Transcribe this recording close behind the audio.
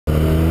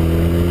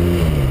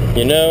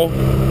You know,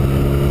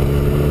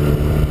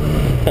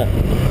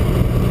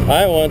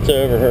 I once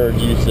overheard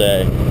you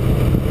say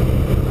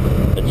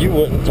that you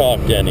wouldn't talk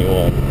to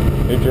anyone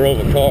who drove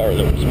a car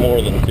that was more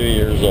than 2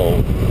 years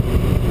old.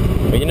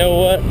 But you know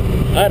what?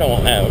 I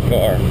don't have a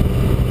car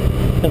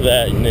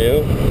that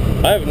new.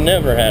 I've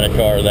never had a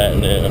car that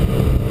new.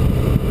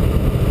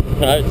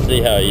 I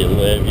see how you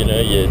live, you know,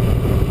 you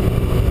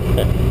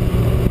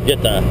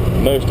get the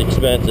most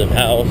expensive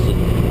house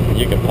that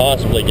you could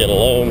possibly get a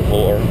loan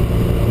for,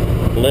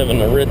 live in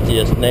the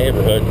ritziest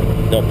neighborhood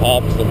they'll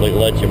possibly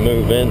let you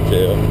move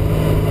into,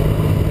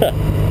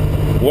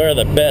 wear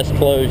the best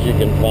clothes you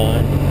can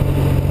find,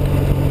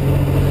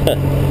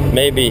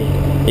 maybe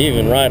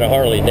even ride a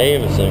Harley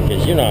Davidson,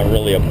 because you're not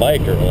really a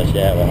biker unless you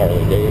have a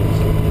Harley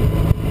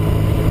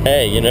Davidson.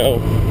 Hey, you know,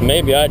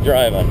 maybe I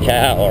drive a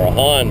Cat or a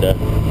Honda,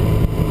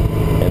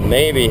 and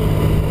maybe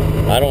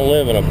I don't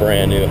live in a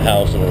brand new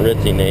house in a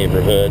ritzy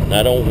neighborhood, and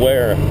I don't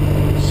wear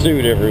a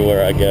suit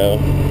everywhere I go.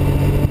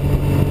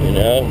 You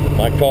know,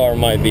 my car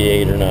might be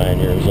 8 or 9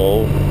 years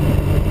old,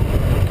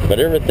 but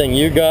everything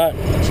you got,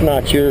 it's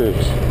not yours.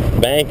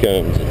 Bank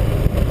owns it.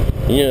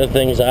 You know the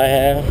things I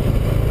have,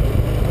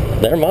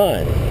 they're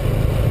mine.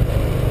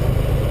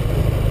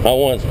 I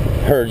once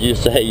heard you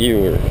say you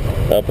were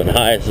up in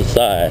high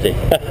society.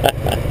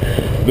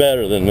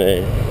 Better than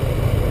me.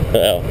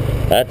 Well,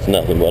 that's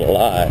nothing but a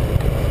lie.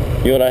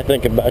 You know what I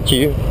think about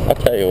you? I'll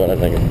tell you what I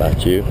think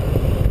about you.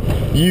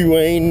 You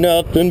ain't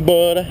nothing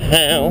but a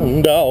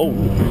hound dog.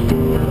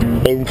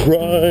 I'm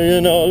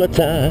crying all the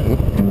time.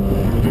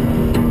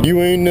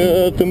 You ain't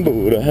nothing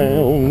but a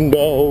hound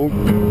dog.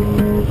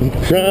 I'm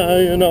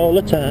crying all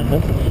the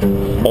time.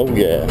 Oh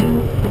yeah.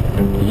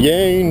 You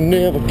ain't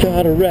never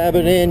caught a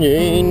rabbit and you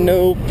ain't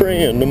no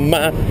friend of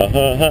mine.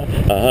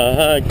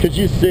 'Cause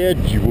you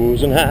said you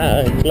was in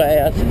high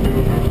class.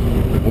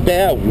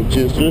 That was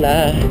just a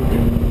lie.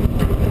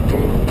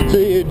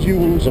 Said you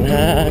was in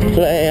high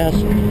class.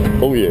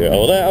 Oh yeah,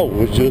 well, that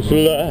was just a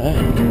lie.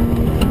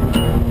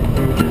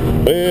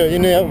 Well, you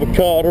never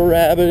caught a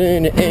rabbit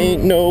and you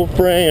ain't no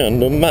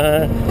friend of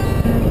mine.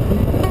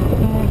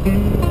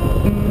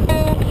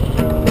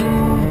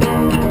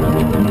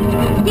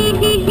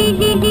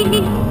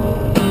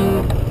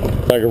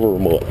 Thank you very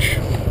much.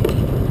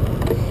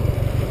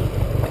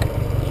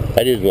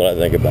 That is what I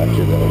think about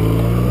you, though.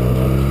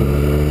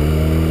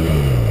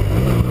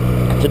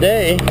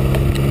 Today,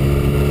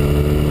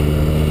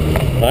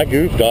 I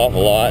goofed off a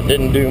lot.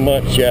 Didn't do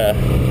much.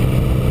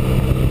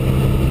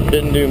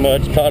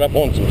 Caught up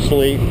on some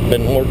sleep.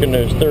 Been working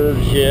those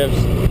third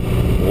shifts.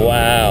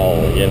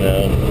 Wow, you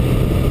know.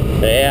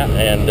 Yeah,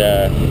 and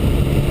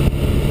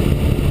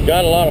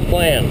got a lot of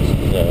plans.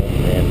 So,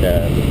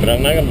 but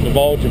I'm not going to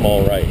divulge them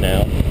all right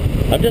now.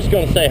 I'm just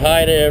going to say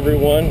hi to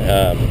everyone.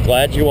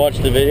 Glad you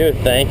watched the video.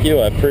 Thank you.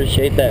 I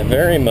appreciate that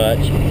very much.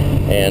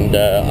 And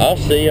I'll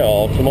see you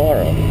all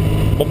tomorrow.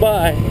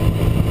 Bye-bye.